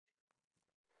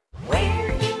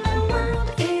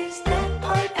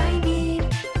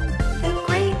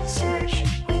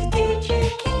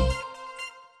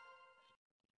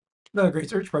The Great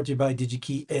Search brought to you by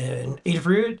DigiKey and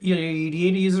Adafruit.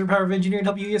 Ada user power of engineering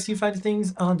help you ESC find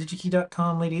things on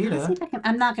digikey.com. Lady Let's see Ada. if I can.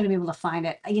 I'm not going to be able to find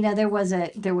it. You know, there was a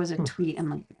tweet. I'm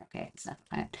like, okay, it's not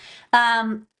find it.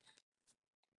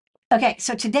 Okay,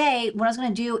 so today what I was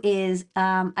going to do is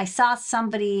I saw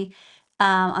somebody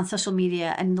on social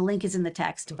media, and the link is in the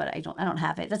text, but I don't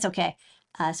have it. That's okay.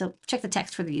 So check the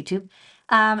text for the YouTube.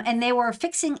 And they were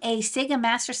fixing a Sega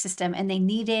Master System, and they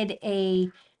needed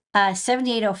a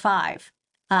 7805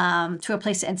 to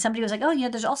replace it. And somebody was like, "Oh, you know,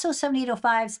 there's also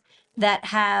 7805s that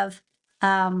have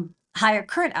higher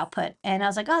current output." And I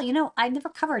was like, "Oh, you know, I never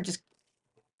covered just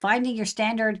finding your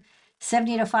standard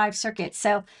 7805 circuit."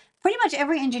 So pretty much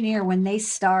every engineer, when they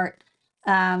start,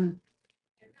 you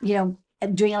know,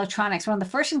 doing electronics, one of the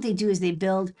first things they do is they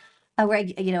build a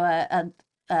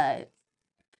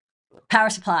power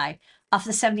supply off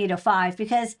the 7805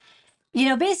 because, you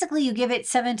know, basically you give it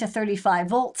 7 to 35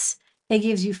 volts. It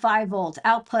gives you 5-volt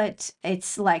output.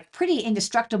 It's like pretty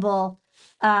indestructible.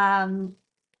 You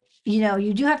know,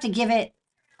 you do have to give it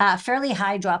fairly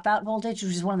high dropout voltage,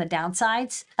 which is one of the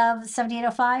downsides of the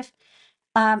 7805.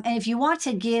 And if you want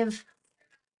to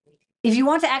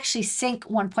actually sink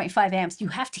 1.5 amps, you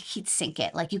have to heat sink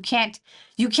it. Like you can't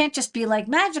just be like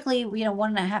magically, you know,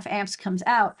 1.5 amps comes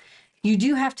out. You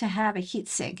do have to have a heat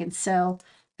sink. And so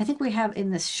I think we have in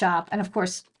this shop, and of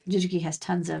course, DigiKey has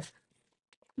tons of,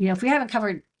 you know, if we haven't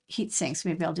covered heat sinks,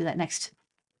 maybe I'll do that next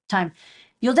time.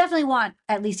 You'll definitely want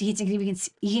at least a heat sink. You can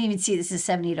even see this is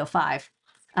 7805.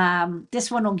 This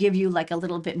one will give you like a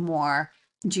little bit more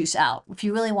juice out. If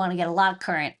you really want to get a lot of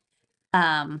current,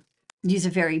 use a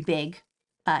very big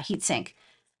heat sink.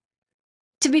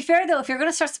 To be fair though, if you're going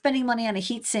to start spending money on a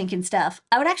heat sink and stuff,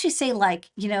 I would actually say,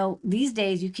 like, you know, these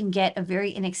days you can get a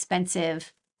very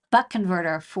inexpensive buck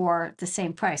converter for the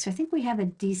same price. So I think we have a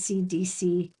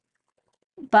DC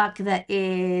buck that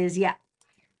is, yeah,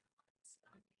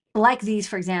 like these,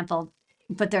 for example,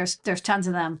 but there's tons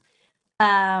of them.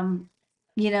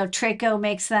 You know, Traco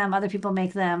makes them, other people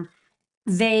make them.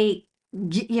 They,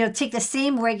 you know, take the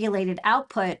same regulated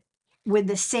output with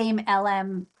the same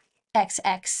LM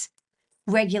XX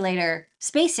regulator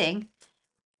spacing.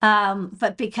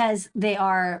 But because they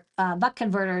are buck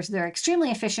converters, they're extremely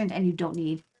efficient and you don't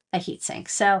need a heat sink.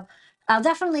 So I'll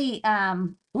definitely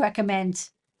recommend,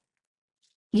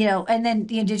 you know, and then,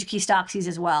 you know, DigiKey stocks these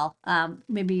as well.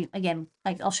 Maybe again,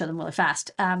 like I'll show them really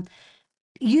fast.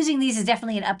 Using these is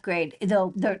definitely an upgrade,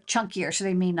 though they're chunkier, so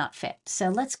they may not fit. So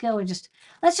let's go and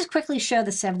let's just quickly show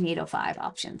the 7805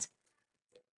 options.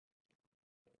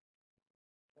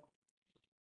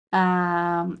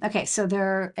 Okay, so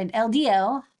they're an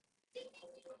LDO,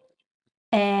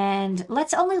 and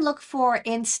let's only look for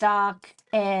in stock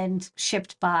and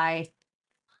shipped by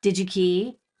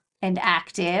DigiKey and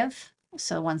active.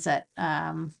 So ones that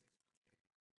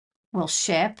will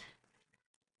ship.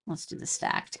 Let's do the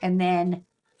stacked. And then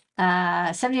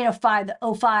 7805, the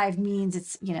 05 means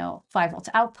it's, you know, 5-volt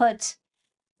output.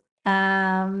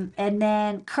 And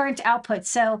then current output.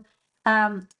 So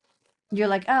you're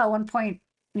like, oh,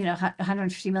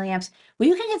 150 milliamps. Well,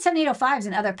 you can get 7805s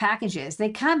in other packages. They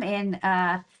come in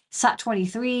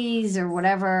SOT23s or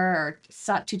whatever, or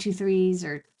SOT223s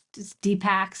or D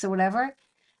packs or whatever.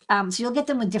 So you'll get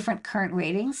them with different current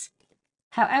ratings.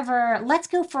 However, let's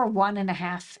go for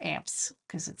 1.5 amps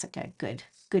because it's like a good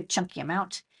chunky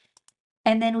amount.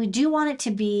 And then we do want it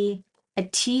to be a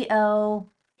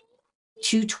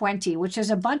TO-220, which is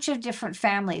a bunch of different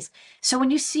families. So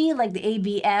when you see like the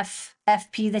ABF,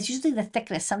 FP, that's usually the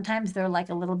thickness. Sometimes they're like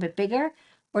a little bit bigger,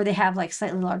 or they have like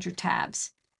slightly larger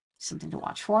tabs. Something to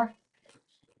watch for.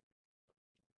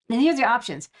 And here's your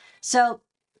options. So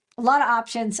a lot of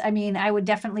options. I mean, I would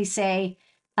definitely say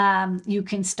you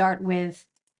can start with,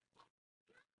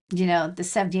 you know, the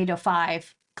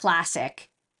 7805 classic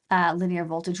linear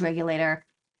voltage regulator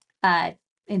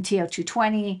in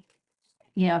TO-220,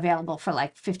 you know, available for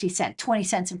like 50 cents, 20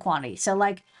 cents in quantity. So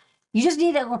like you just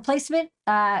need a replacement.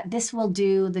 This will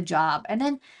do the job. And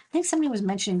then I think somebody was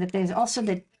mentioning that there's also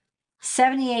the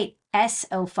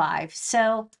 78S05.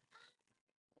 So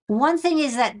one thing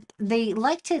is that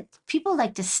people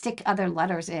like to stick other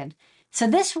letters in. So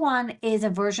this one is a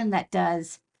version that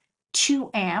does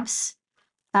 2 amps,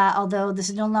 although this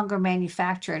is no longer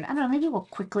manufactured. I don't know, maybe we'll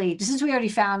quickly, since we already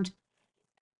found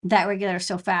that regulator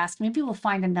so fast, maybe we'll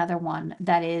find another one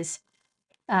that is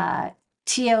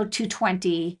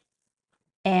TO-220,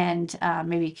 and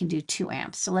maybe you can do 2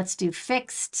 amps. So let's do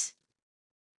fixed.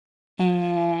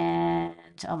 And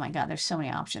oh my God, there's so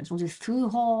many options. We'll do through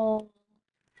hole.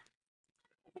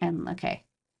 And okay,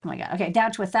 oh my God, okay,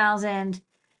 down to 1,000.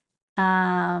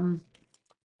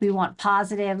 We want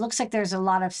positive. Looks like there's a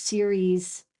lot of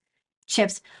series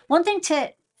chips. One thing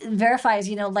to verify is,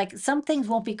 like some things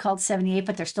won't be called 78,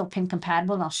 but they're still pin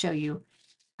compatible. And I'll show you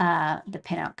the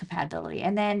pinout compatibility.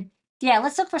 And then, yeah,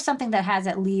 let's look for something that has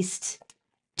at least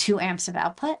 2 amps of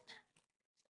output.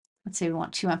 Let's say we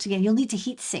want 2 amps. Again, you'll need to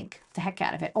heat sink the heck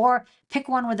out of it, or pick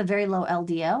one with a very low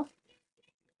LDO.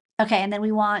 Okay, and then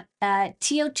we want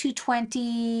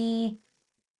TO-220,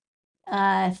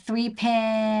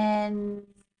 3-pin.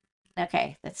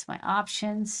 Okay, that's my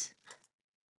options.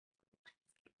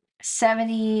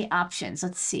 70 options.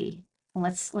 Let's see.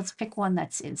 Let's pick one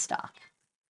that's in stock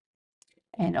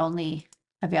and only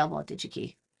available at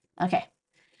DigiKey. Okay.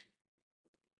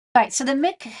 All right, so the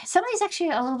mic, some of these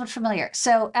actually are a little bit familiar.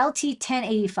 So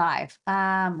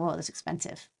LT1085. Whoa, that's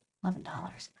expensive.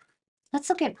 $11. Let's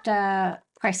look at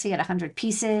pricing at 100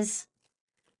 pieces.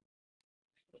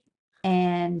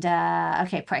 And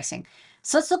okay, pricing.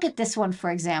 So let's look at this one,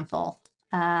 for example.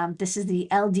 This is the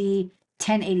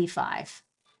LD1085.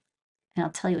 And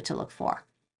I'll tell you what to look for.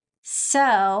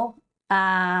 So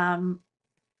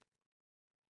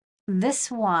this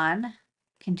one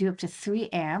can do up to 3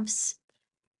 amps.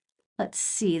 Let's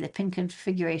see the pin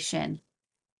configuration.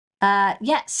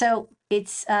 Yeah, so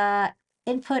it's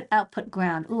input, output,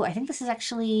 ground. Ooh, I think this is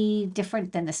actually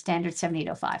different than the standard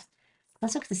 7805.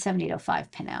 Let's look at the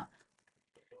 7805 pinout.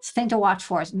 It's a thing to watch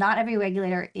for is not every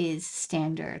regulator is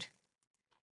standard.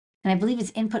 And I believe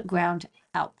it's input, ground,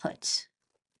 output.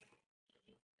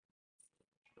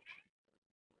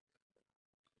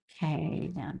 Okay,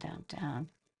 down, down, down.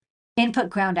 Input,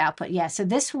 ground, output. Yeah, so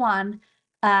this one,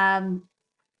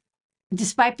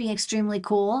 despite being extremely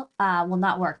cool, will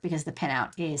not work because the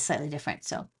pinout is slightly different.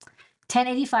 So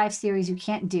 1085 series you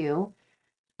can't do.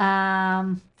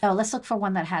 Oh, let's look for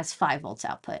one that has 5 volts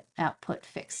output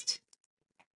fixed.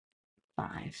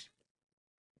 5.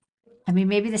 I mean,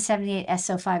 maybe the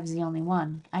 78S05 is the only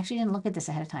one. I actually didn't look at this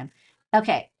ahead of time.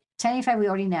 Okay, 1085 we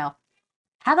already know.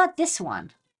 How about this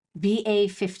one?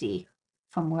 BA50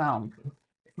 from Rome.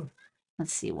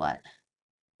 Let's see what.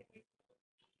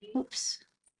 Oops.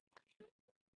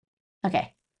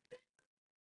 Okay.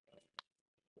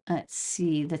 Let's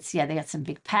see. Yeah, they got some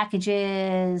big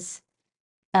packages.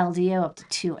 LDO up to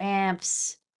 2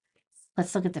 amps.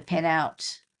 Let's look at the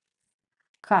pinout.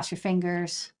 Cross your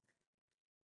fingers.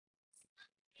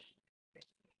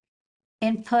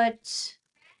 Input,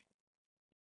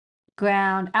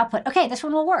 ground, output. Okay, this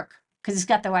one will work because it's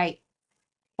got the right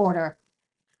order.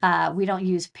 We don't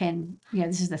use pin.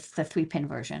 This is the 3-pin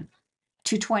version.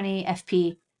 220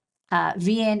 FP,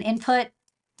 VN input,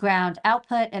 ground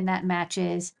output, and that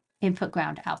matches input,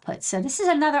 ground output. So this is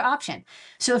another option.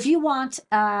 So if you want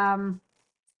a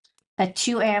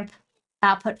 2 amp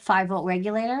output 5-volt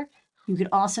regulator, you could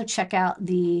also check out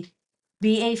the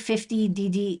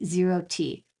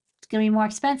BA50DD0T. It's going to be more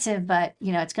expensive, but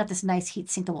it's got this nice heat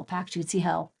sinkable package. You can see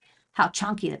how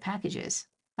chunky the package is.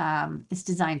 It's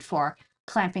designed for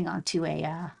clamping onto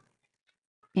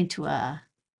into a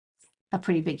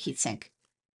pretty big heat sink.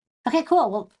 Okay, cool.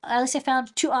 Well, at least I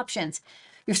found 2 options.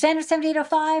 Your standard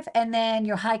 7805 and then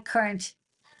your high current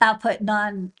output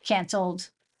non-canceled,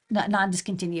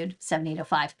 non-discontinued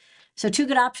 7805. So 2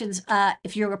 good options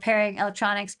if you're repairing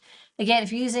electronics. Again,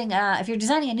 if you're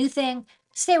designing a new thing,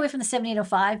 stay away from the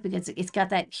 7805 because it's got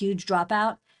that huge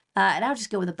dropout. And I would just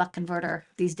go with a buck converter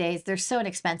these days. They're so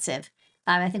inexpensive.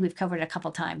 I think we've covered it a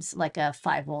couple times, like a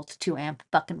 5-volt, 2 amp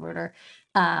buck converter.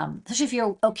 Especially if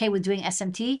you're okay with doing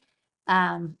SMT,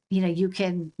 you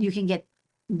can get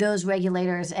those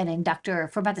regulators and inductor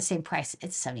for about the same price.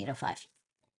 It's 7805.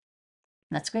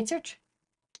 That's a great search.